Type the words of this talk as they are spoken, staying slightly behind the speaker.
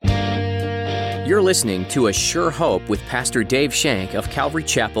You're listening to A Sure Hope with Pastor Dave Shank of Calvary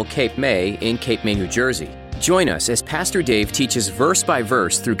Chapel, Cape May in Cape May, New Jersey. Join us as Pastor Dave teaches verse by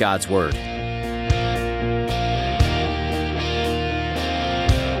verse through God's Word.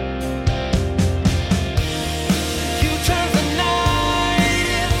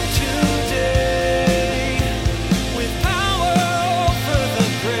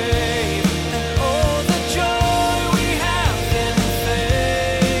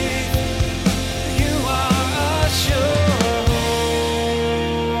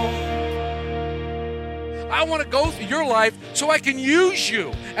 Your life so I can use you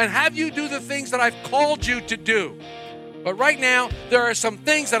and have you do the things that I've called you to do. But right now, there are some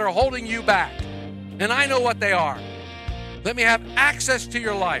things that are holding you back, and I know what they are. Let me have access to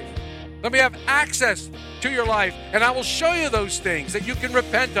your life. Let me have access to your life, and I will show you those things that you can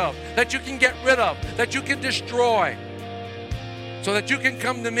repent of, that you can get rid of, that you can destroy, so that you can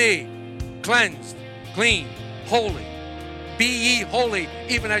come to me, cleansed, clean, holy. Be ye holy,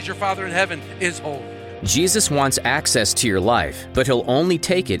 even as your Father in heaven is holy. Jesus wants access to your life, but he'll only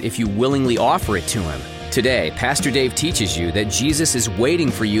take it if you willingly offer it to him. Today, Pastor Dave teaches you that Jesus is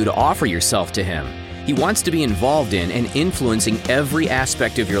waiting for you to offer yourself to him. He wants to be involved in and influencing every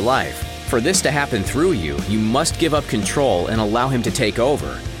aspect of your life. For this to happen through you, you must give up control and allow him to take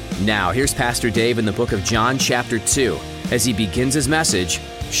over. Now, here's Pastor Dave in the book of John chapter 2, as he begins his message,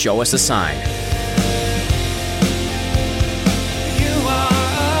 Show Us a Sign.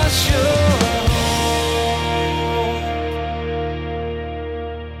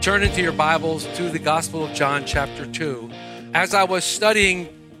 Turn into your Bibles to the Gospel of John chapter 2. As I was studying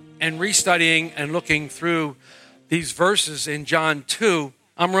and restudying and looking through these verses in John 2,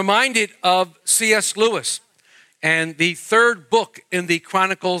 I'm reminded of C.S. Lewis and the third book in the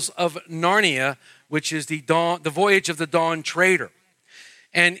Chronicles of Narnia, which is the Voyage of the Dawn Treader.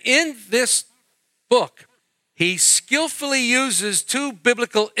 And in this book, he skillfully uses two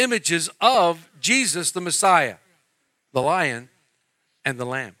biblical images of Jesus the Messiah, the lion and the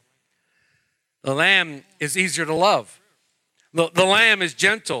lamb. The lamb is easier to love. The lamb is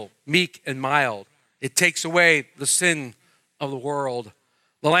gentle, meek, and mild. It takes away the sin of the world.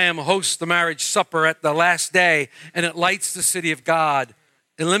 The lamb hosts the marriage supper at the last day, and it lights the city of God,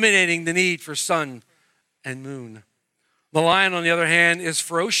 eliminating the need for sun and moon. The lion, on the other hand, is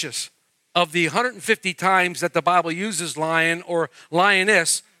ferocious. Of the 150 times that the Bible uses lion or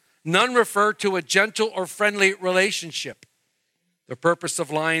lioness, none refer to a gentle or friendly relationship. The purpose of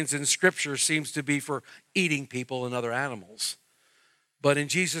lions in Scripture seems to be for eating people and other animals. But in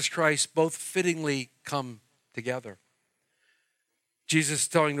Jesus Christ, both fittingly come together. Jesus is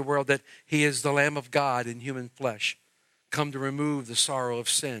telling the world that he is the Lamb of God in human flesh, come to remove the sorrow of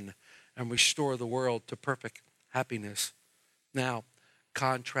sin and restore the world to perfect happiness. Now,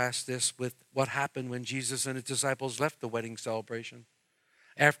 contrast this with what happened when Jesus and his disciples left the wedding celebration.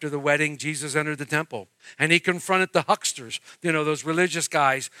 After the wedding, Jesus entered the temple, and he confronted the hucksters, those religious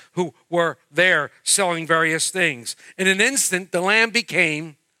guys who were there selling various things. In an instant, the lamb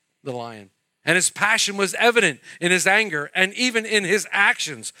became the lion, and his passion was evident in his anger and even in his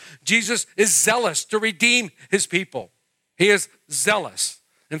actions. Jesus is zealous to redeem his people. He is zealous.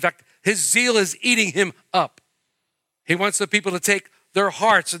 In fact, his zeal is eating him up. He wants the people to take their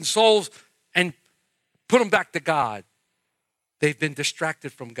hearts and souls and put them back to God. They've been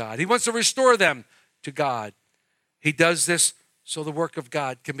distracted from God. He wants to restore them to God. He does this so the work of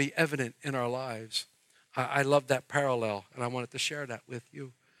God can be evident in our lives. I love that parallel, and I wanted to share that with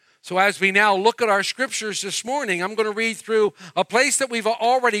you. So as we now look at our scriptures this morning, I'm going to read through a place that we've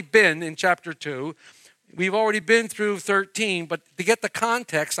already been in chapter 2. We've already been through 13, but to get the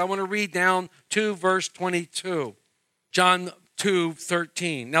context, I want to read down to verse 22. John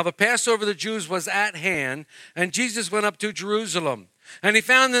 2:13. Now the Passover of the Jews was at hand, and Jesus went up to Jerusalem. And he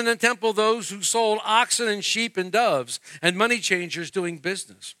found in the temple those who sold oxen and sheep and doves, and money changers doing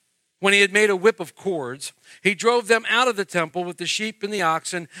business. When he had made a whip of cords, he drove them out of the temple with the sheep and the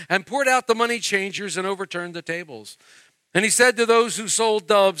oxen, and poured out the money changers and overturned the tables. And he said to those who sold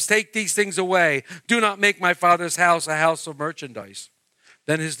doves, "Take these things away. Do not make my Father's house a house of merchandise."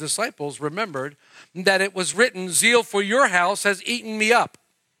 Then his disciples remembered that it was written, "Zeal for your house has eaten me up."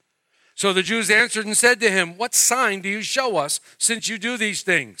 So the Jews answered and said to him, "What sign do you show us since you do these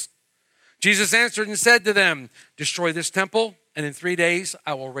things?" Jesus answered and said to them, "Destroy this temple, and in 3 days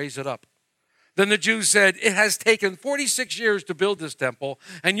I will raise it up." Then the Jews said, "It has taken 46 years to build this temple,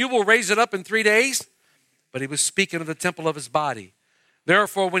 and you will raise it up in 3 days?" But he was speaking of the temple of his body.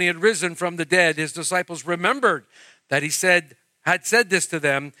 Therefore, when he had risen from the dead, his disciples remembered that he had said this to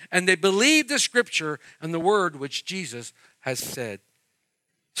them, and they believed the scripture and the word which Jesus has said.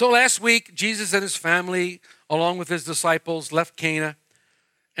 So last week, Jesus and his family, along with his disciples, left Cana,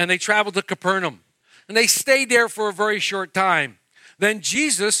 and they traveled to Capernaum. And they stayed there for a very short time. Then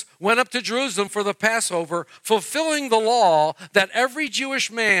Jesus went up to Jerusalem for the Passover, fulfilling the law that every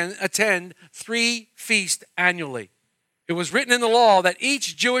Jewish man attend 3 feasts annually. It was written in the law that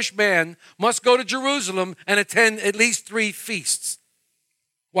each Jewish man must go to Jerusalem and attend at least 3 feasts.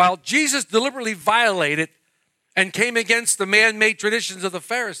 While Jesus deliberately violated and came against the man-made traditions of the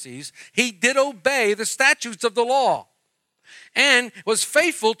Pharisees, he did obey the statutes of the law and was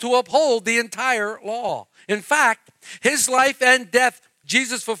faithful to uphold the entire law. In fact, his life and death,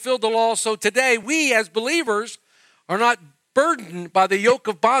 Jesus fulfilled the law. So today, we as believers are not burdened by the yoke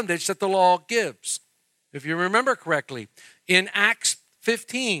of bondage that the law gives. If you remember correctly, in Acts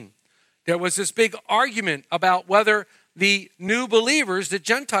 15, there was this big argument about whether the new believers, the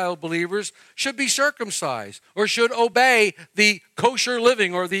Gentile believers, should be circumcised or should obey the kosher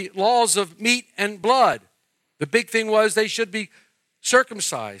living or the laws of meat and blood. The big thing was they should be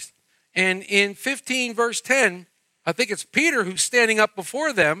circumcised. And in 15 verse 10, I think it's Peter who's standing up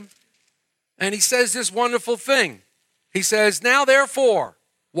before them, and he says this wonderful thing. He says, "Now therefore,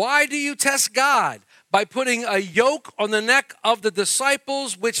 why do you test God by putting a yoke on the neck of the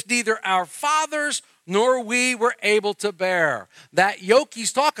disciples which neither our fathers nor we were able to bear?" That yoke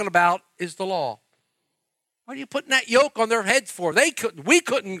he's talking about is the law. What are you putting that yoke on their heads for? We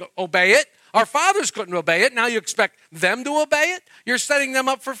couldn't obey it. Our fathers couldn't obey it. Now you expect them to obey it? You're setting them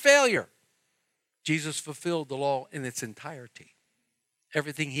up for failure. Jesus fulfilled the law in its entirety.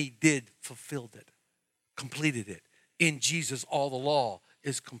 Everything he did fulfilled it, completed it. In Jesus, all the law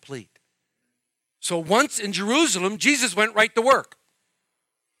is complete. So once in Jerusalem, Jesus went right to work.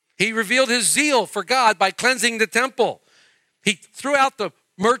 He revealed his zeal for God by cleansing the temple. He threw out the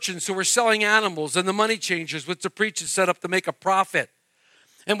merchants who were selling animals and the money changers, which the preachers set up to make a profit.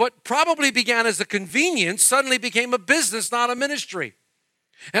 And what probably began as a convenience suddenly became a business, not a ministry.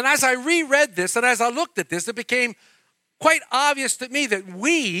 And as I reread this and as I looked at this, it became quite obvious to me that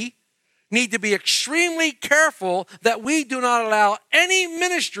we need to be extremely careful that we do not allow any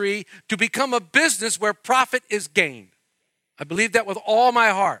ministry to become a business where profit is gained. I believe that with all my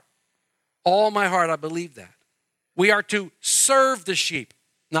heart. All my heart, I believe that. We are to serve the sheep,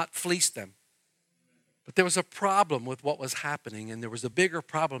 not fleece them. But there was a problem with what was happening, and there was a bigger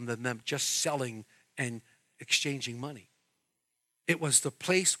problem than them just selling and exchanging money. It was the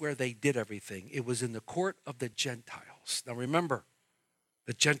place where they did everything. It was in the court of the Gentiles. Now remember,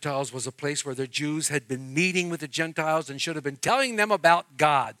 the Gentiles was a place where the Jews had been meeting with the Gentiles and should have been telling them about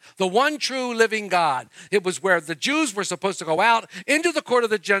God, the one true living God. It was where the Jews were supposed to go out into the court of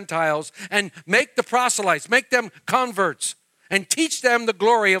the Gentiles and make the proselytes, make them converts, and teach them the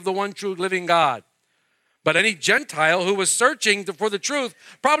glory of the one true living God. But any Gentile who was searching for the truth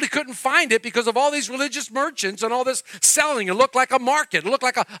probably couldn't find it because of all these religious merchants and all this selling. It looked like a market. It looked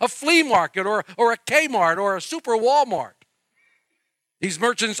like a flea market or a Kmart or a super Walmart. These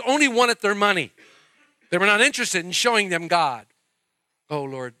merchants only wanted their money. They were not interested in showing them God. Oh,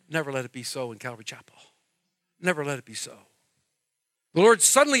 Lord, never let it be so in Calvary Chapel. Never let it be so. The Lord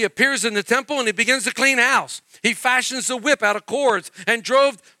suddenly appears in the temple and he begins to clean house. He fashions a whip out of cords and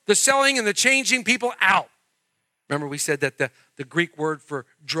drove the selling and the changing people out. Remember, we said that the Greek word for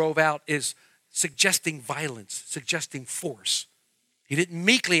drove out is suggesting violence, suggesting force. He didn't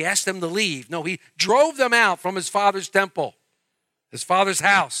meekly ask them to leave. No, he drove them out from his father's temple, his father's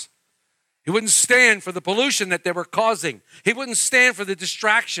house. He wouldn't stand for the pollution that they were causing. He wouldn't stand for the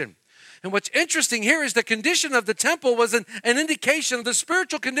distraction. And what's interesting here is the condition of the temple was an indication of the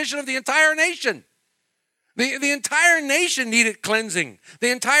spiritual condition of the entire nation. The entire nation needed cleansing. The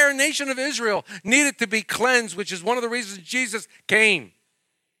entire nation of Israel needed to be cleansed, which is one of the reasons Jesus came.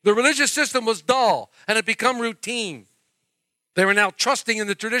 The religious system was dull and had become routine. They were now trusting in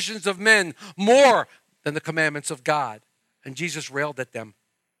the traditions of men more than the commandments of God. And Jesus railed at them.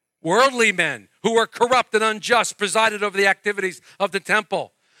 Worldly men who were corrupt and unjust presided over the activities of the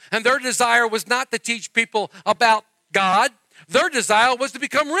temple. And their desire was not to teach people about God. Their desire was to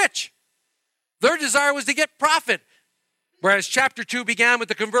become rich. Their desire was to get profit. Whereas chapter 2 began with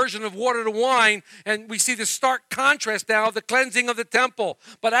the conversion of water to wine, and we see the stark contrast now of the cleansing of the temple.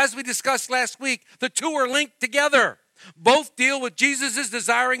 But as we discussed last week, the two are linked together. Both deal with Jesus'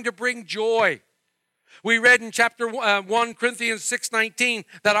 desiring to bring joy. We read in chapter 1 Corinthians 6:19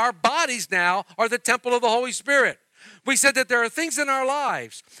 that our bodies now are the temple of the Holy Spirit. We said that there are things in our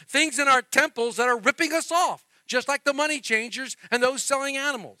lives, things in our temples that are ripping us off, just like the money changers and those selling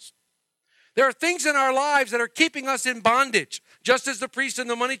animals. There are things in our lives that are keeping us in bondage, just as the priests and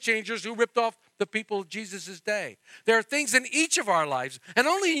the money changers who ripped off the people of Jesus' day. There are things in each of our lives, and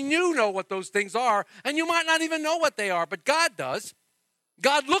only you know what those things are, and you might not even know what they are, but God does.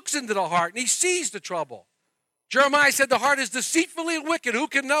 God looks into the heart, and he sees the trouble. Jeremiah said the heart is deceitfully wicked. Who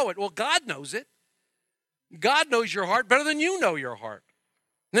can know it? Well, God knows it. God knows your heart better than you know your heart.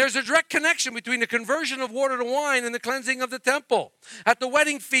 There's a direct connection between the conversion of water to wine and the cleansing of the temple. At the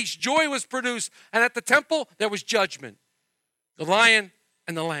wedding feast, joy was produced, and at the temple, there was judgment. The lion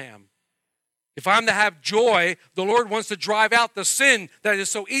and the lamb. If I'm to have joy, the Lord wants to drive out the sin that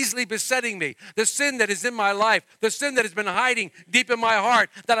is so easily besetting me, the sin that is in my life, the sin that has been hiding deep in my heart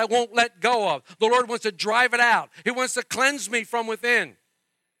that I won't let go of. The Lord wants to drive it out. He wants to cleanse me from within.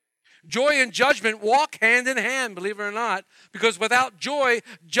 Joy and judgment walk hand in hand, believe it or not, because without joy,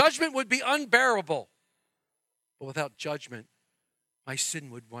 judgment would be unbearable. But without judgment, my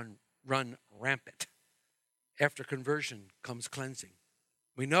sin would run rampant. After conversion comes cleansing.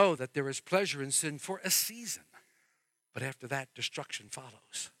 We know that there is pleasure in sin for a season, but after that, destruction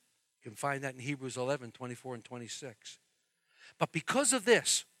follows. You can find that in Hebrews 11, 24 and 26. But because of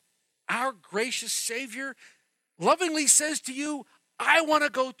this, our gracious Savior lovingly says to you, I want to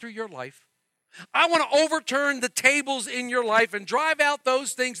go through your life. I want to overturn the tables in your life and drive out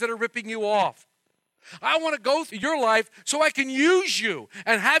those things that are ripping you off. I want to go through your life so I can use you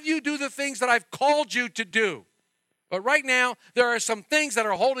and have you do the things that I've called you to do. But right now, there are some things that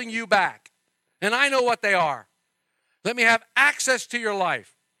are holding you back, and I know what they are. Let me have access to your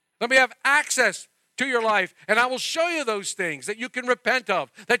life. Let me have access to your life, and I will show you those things that you can repent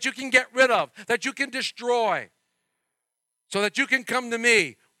of, that you can get rid of, that you can destroy, so that you can come to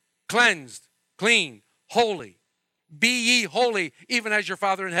me, cleansed, clean, holy. Be ye holy, even as your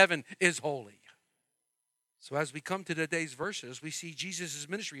Father in heaven is holy. So as we come to today's verses, we see Jesus'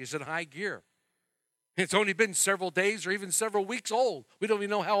 ministry is in high gear. It's only been several days or even several weeks old. We don't even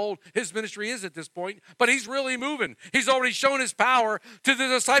know how old his ministry is at this point, but he's really moving. He's already shown his power to the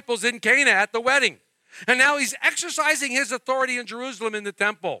disciples in Cana at the wedding. And now he's exercising his authority in Jerusalem in the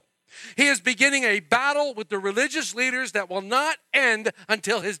temple. He is beginning a battle with the religious leaders that will not end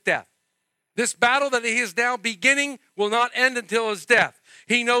until his death. This battle that he is now beginning will not end until his death.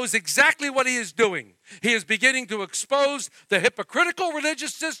 He knows exactly what he is doing. He is beginning to expose the hypocritical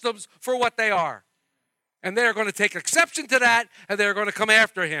religious systems for what they are. And they are going to take exception to that, and they are going to come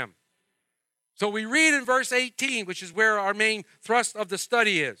after him. So we read in verse 18, which is where our main thrust of the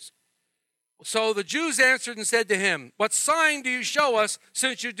study is. So the Jews answered and said to him, what sign do you show us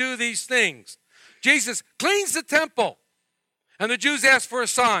since you do these things? Jesus cleans the temple, and the Jews ask for a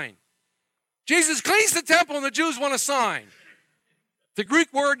sign. Jesus cleans the temple, and the Jews want a sign. The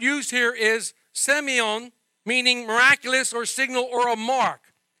Greek word used here is semeion, meaning miraculous or signal or a mark.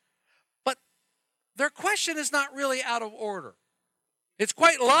 Their question is not really out of order. It's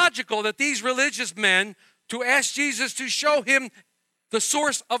quite logical that these religious men to ask Jesus to show him the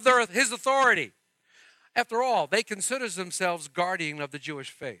source of his authority. After all, they consider themselves guardian of the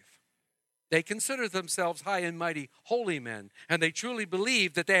Jewish faith. They consider themselves high and mighty holy men, and they truly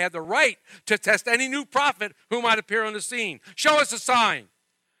believe that they have the right to test any new prophet who might appear on the scene. Show us a sign.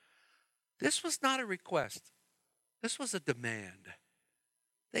 This was not a request. This was a demand.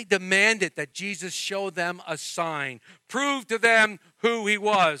 They demanded that Jesus show them a sign, prove to them who he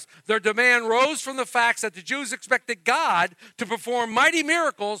was. Their demand rose from the facts that the Jews expected God to perform mighty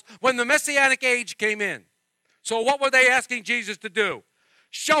miracles when the Messianic age came in. So what were they asking Jesus to do?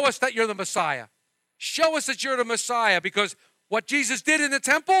 Show us that you're the Messiah. Show us that you're the Messiah, because what Jesus did in the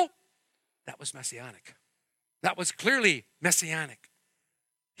temple, that was messianic. That was clearly messianic.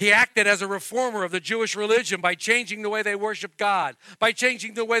 He acted as a reformer of the Jewish religion by changing the way they worshiped God, by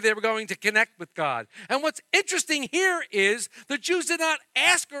changing the way they were going to connect with God. And what's interesting here is the Jews did not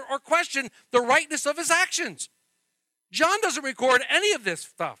ask or question the rightness of his actions. John doesn't record any of this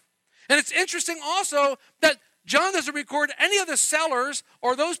stuff. And it's interesting also that John doesn't record any of the sellers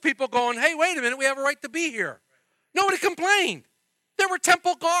or those people going, hey, wait a minute, we have a right to be here. Nobody complained. There were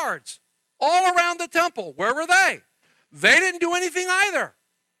temple guards all around the temple. Where were they? They didn't do anything either.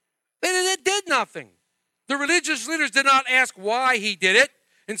 They did nothing. The religious leaders did not ask why he did it.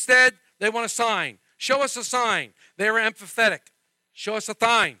 Instead, they want a sign. Show us a sign. They were empathetic. Show us a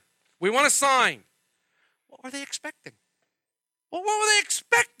sign. We want a sign. What were they expecting? Well, what were they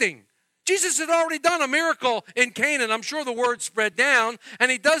expecting? Jesus had already done a miracle in Canaan. I'm sure the word spread down. And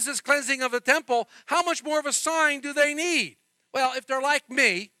he does this cleansing of the temple. How much more of a sign do they need? Well, if they're like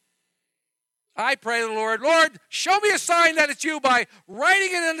me, I pray to the Lord, Lord, show me a sign that it's you by writing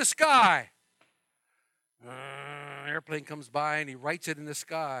it in the sky. Airplane comes by and he writes it in the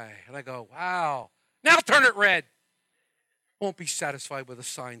sky. And I go, wow, now turn it red. Won't be satisfied with a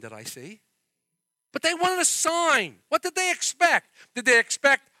sign that I see. But they wanted a sign. What did they expect? Did they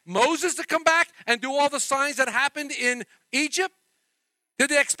expect Moses to come back and do all the signs that happened in Egypt? Did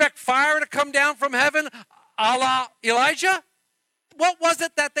they expect fire to come down from heaven a la Elijah? What was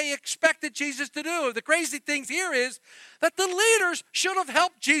it that they expected Jesus to do? The crazy thing here is that the leaders should have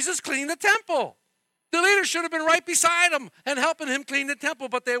helped Jesus clean the temple. The leaders should have been right beside him and helping him clean the temple,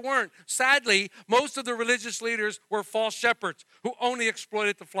 but they weren't. Sadly, most of the religious leaders were false shepherds who only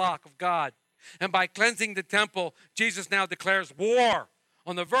exploited the flock of God. And by cleansing the temple, Jesus now declares war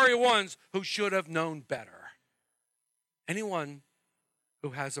on the very ones who should have known better. Anyone who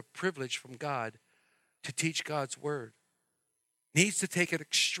has a privilege from God to teach God's word needs to take it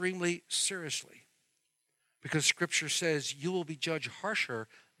extremely seriously, because Scripture says you will be judged harsher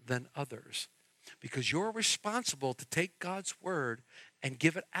than others, because you're responsible to take God's word and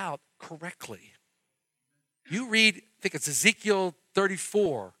give it out correctly. You read, I think it's Ezekiel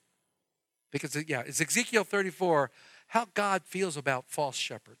 34, because it's Ezekiel 34, how God feels about false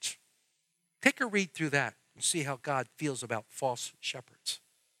shepherds. Take a read through that and see how God feels about false shepherds.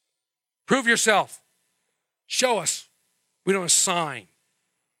 Prove yourself. Show us. We don't assign.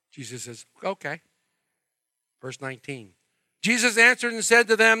 Jesus says, okay. Verse 19. Jesus answered and said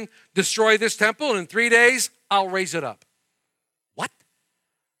to them, destroy this temple, and in 3 days I'll raise it up. What?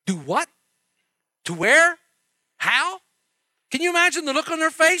 Do what? To where? How? Can you imagine the look on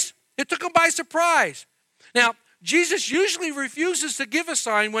their face? It took them by surprise. Now, Jesus usually refuses to give a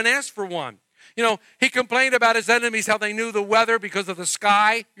sign when asked for one. You know, he complained about his enemies, how they knew the weather because of the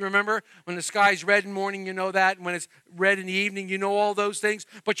sky. You remember? When the sky's red in the morning, you know that. And when it's red in the evening, you know all those things.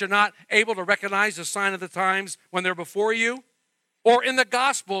 But you're not able to recognize the sign of the times when they're before you. Or in the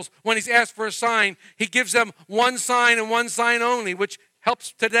Gospels, when he's asked for a sign, he gives them one sign and one sign only, which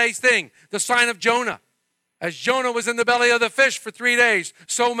helps today's thing, the sign of Jonah. As Jonah was in the belly of the fish for 3 days,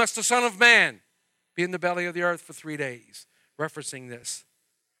 so must the Son of Man be in the belly of the earth for 3 days, referencing this.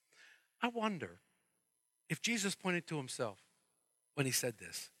 I wonder if Jesus pointed to himself when he said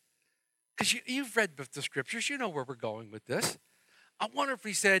this. Because you've read the scriptures, you know where we're going with this. I wonder if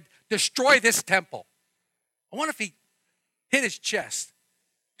he said, destroy this temple. I wonder if he hit his chest.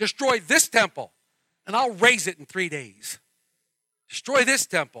 Destroy this temple, and I'll raise it in 3 days. Destroy this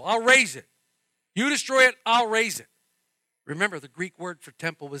temple, I'll raise it. You destroy it, I'll raise it. Remember, the Greek word for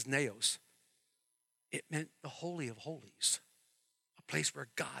temple was naos. It meant the Holy of Holies, a place where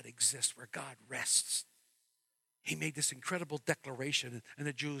God exists, where God rests. He made this incredible declaration, and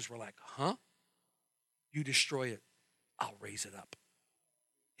the Jews were like, huh? You destroy it, I'll raise it up.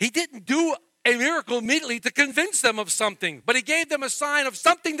 He didn't do a miracle immediately to convince them of something, but he gave them a sign of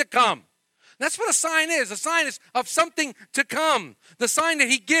something to come. That's what a sign is. A sign is of something to come. The sign that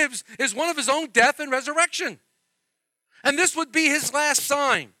he gives is one of his own death and resurrection. And this would be his last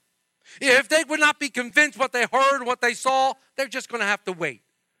sign. If they would not be convinced what they heard, what they saw, they're just going to have to wait.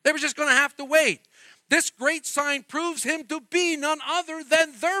 They were just going to have to wait. This great sign proves him to be none other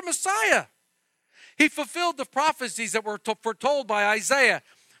than their Messiah. He fulfilled the prophecies that were foretold by Isaiah,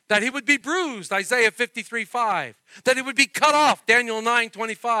 that he would be bruised, Isaiah 53:5, that he would be cut off, Daniel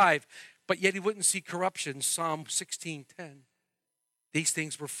 9:25, but yet he wouldn't see corruption, Psalm 16:10. These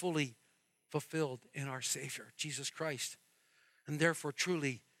things were fully fulfilled in our Savior, Jesus Christ. And therefore,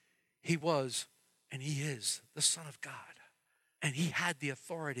 truly, he was and he is the Son of God. And he had the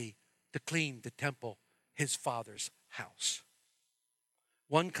authority to clean the temple, his Father's house.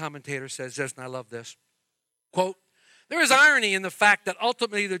 One commentator says this, and I love this, quote, there is irony in the fact that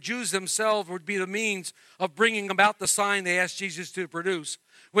ultimately the Jews themselves would be the means of bringing about the sign they asked Jesus to produce,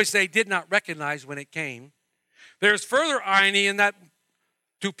 which they did not recognize when it came. There's further irony in that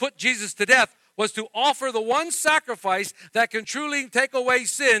to put Jesus to death was to offer the one sacrifice that can truly take away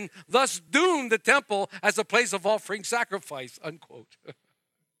sin, thus doom the temple as a place of offering sacrifice, unquote.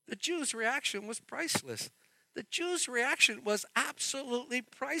 The Jews' reaction was priceless. The Jews' reaction was absolutely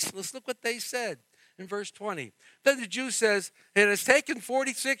priceless. Look what they said in verse 20. Then the Jew says, it has taken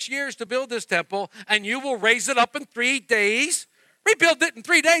 46 years to build this temple, and you will raise it up in 3 days? Rebuild it in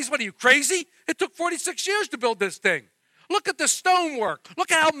 3 days? What are you, crazy? It took 46 years to build this thing. Look at the stonework.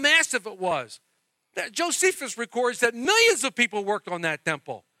 Look at how massive it was. Josephus records that millions of people worked on that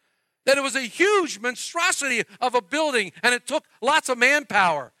temple. That it was a huge monstrosity of a building, and it took lots of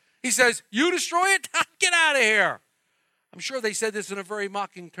manpower. He says, you destroy it? Get out of here. I'm sure they said this in a very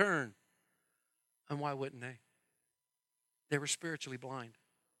mocking tone. And why wouldn't they? They were spiritually blind.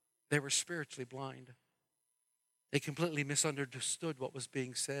 They were spiritually blind. They completely misunderstood what was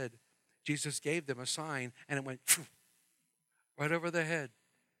being said. Jesus gave them a sign, and it went right over their head.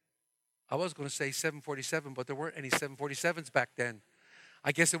 I was going to say 747, but there weren't any 747s back then.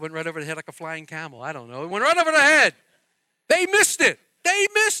 I guess it went right over the head like a flying camel. I don't know. It went right over the head. They missed it. They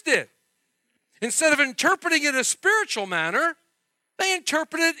missed it. Instead of interpreting it in a spiritual manner, they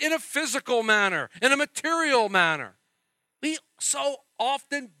interpret it in a physical manner, in a material manner. We so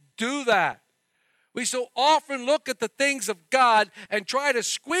often do that. We so often look at the things of God and try to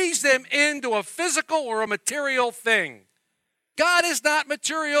squeeze them into a physical or a material thing. God is not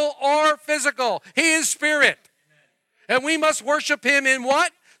material or physical. He is spirit. And we must worship him in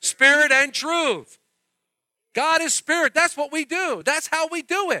what? Spirit and truth. God is spirit. That's what we do. That's how we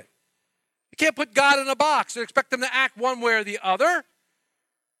do it. You can't put God in a box and expect him to act one way or the other.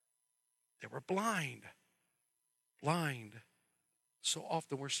 They were blind. Blind. So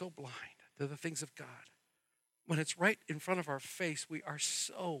often we're so blind to the things of God. When it's right in front of our face, we are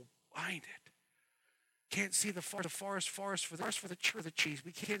so blinded. Can't see the forest for the trees.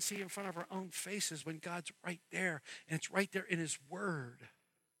 We can't see in front of our own faces when God's right there, and it's right there in his word.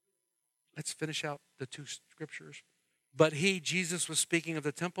 Let's finish out the two scriptures. But he, Jesus, was speaking of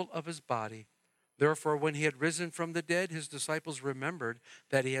the temple of his body. Therefore, when he had risen from the dead, his disciples remembered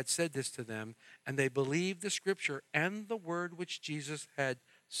that he had said this to them, and they believed the scripture and the word which Jesus had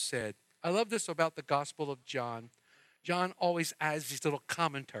said. I love this about the Gospel of John. John always adds these little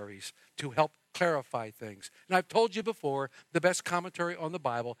commentaries to help clarify things. And I've told you before, the best commentary on the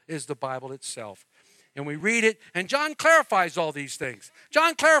Bible is the Bible itself. And we read it, and John clarifies all these things.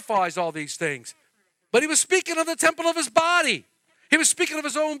 John clarifies all these things. But he was speaking of the temple of his body. He was speaking of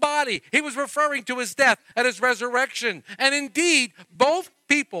his own body. He was referring to his death and his resurrection. And indeed, both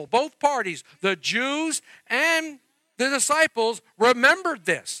people, both parties, the Jews and the disciples, remembered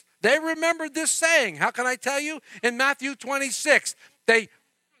this. They remembered this saying. How can I tell you? In Matthew 26, they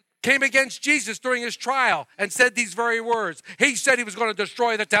came against Jesus during his trial and said these very words. He said he was going to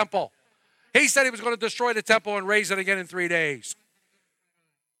destroy the temple. He said he was going to destroy the temple and raise it again in 3 days.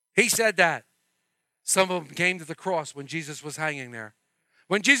 He said that. Some of them came to the cross when Jesus was hanging there.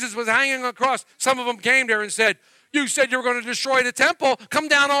 When Jesus was hanging on the cross, some of them came there and said, you said you were going to destroy the temple. Come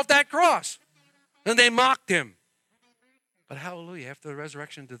down off that cross. And they mocked him. But hallelujah, after the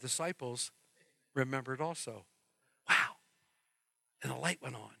resurrection, the disciples remembered also. Wow. And the light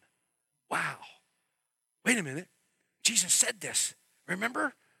went on. Wow. Wait a minute. Jesus said this.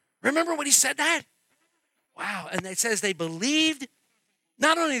 Remember? Remember when he said that? Wow. And it says they believed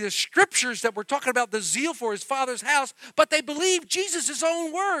not only the scriptures that were talking about the zeal for his Father's house, but they believed Jesus'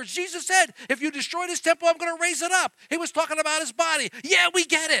 own words. Jesus said, if you destroy this temple, I'm going to raise it up. He was talking about his body. Yeah, we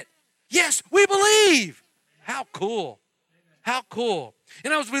get it. Yes, we believe. How cool. How cool.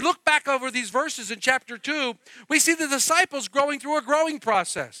 And as we look back over these verses in chapter 2, we see the disciples going through a growing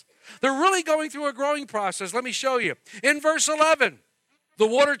process. They're really going through a growing process. Let me show you. In verse 11, the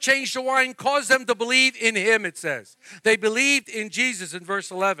water changed to wine, caused them to believe in him, it says. They believed in Jesus in verse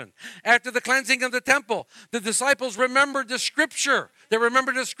 11. After the cleansing of the temple, the disciples remembered the scripture. They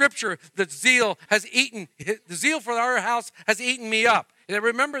remembered the scripture that the zeal for our house has eaten me up. They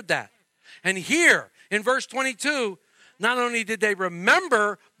remembered that. And here in verse 22, not only did they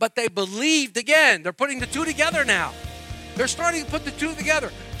remember, but they believed again. They're putting the two together now. They're starting to put the two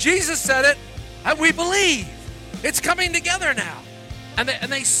together. Jesus said it, and we believe. It's coming together now. And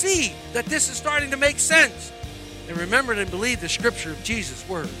they see that this is starting to make sense. They remembered and believed the scripture of Jesus'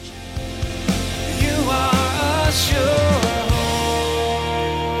 words. You are a sure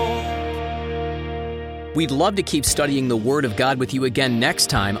hope. We'd love to keep studying the Word of God with you again next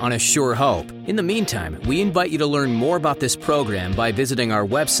time on A Sure Hope. In the meantime, we invite you to learn more about this program by visiting our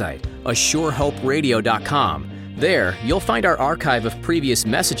website, ASureHopeRadio.com. There, you'll find our archive of previous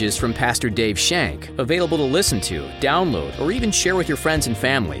messages from Pastor Dave Shank, available to listen to, download, or even share with your friends and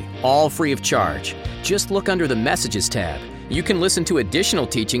family, all free of charge. Just look under the Messages tab. You can listen to additional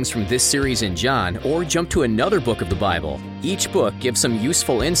teachings from this series in John, or jump to another book of the Bible. Each book gives some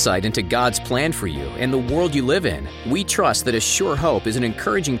useful insight into God's plan for you and the world you live in. We trust that A Sure Hope is an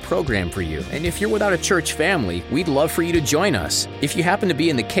encouraging program for you, and if you're without a church family, we'd love for you to join us. If you happen to be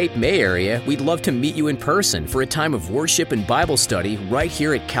in the Cape May area, we'd love to meet you in person for a time of worship and Bible study right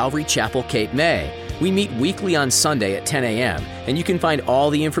here at Calvary Chapel, Cape May. We meet weekly on Sunday at 10 a.m., and you can find all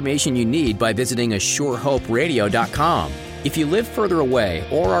the information you need by visiting ASureHopeRadio.com. If you live further away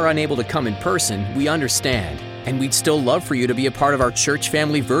or are unable to come in person, we understand. And we'd still love for you to be a part of our church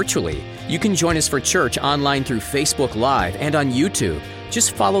family virtually. You can join us for church online through Facebook Live and on YouTube.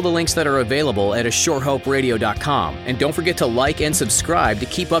 Just follow the links that are available at ASureHopeRadio.com. And don't forget to like and subscribe to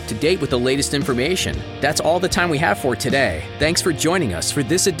keep up to date with the latest information. That's all the time we have for today. Thanks for joining us for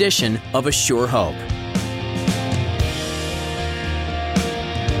this edition of A Sure Hope.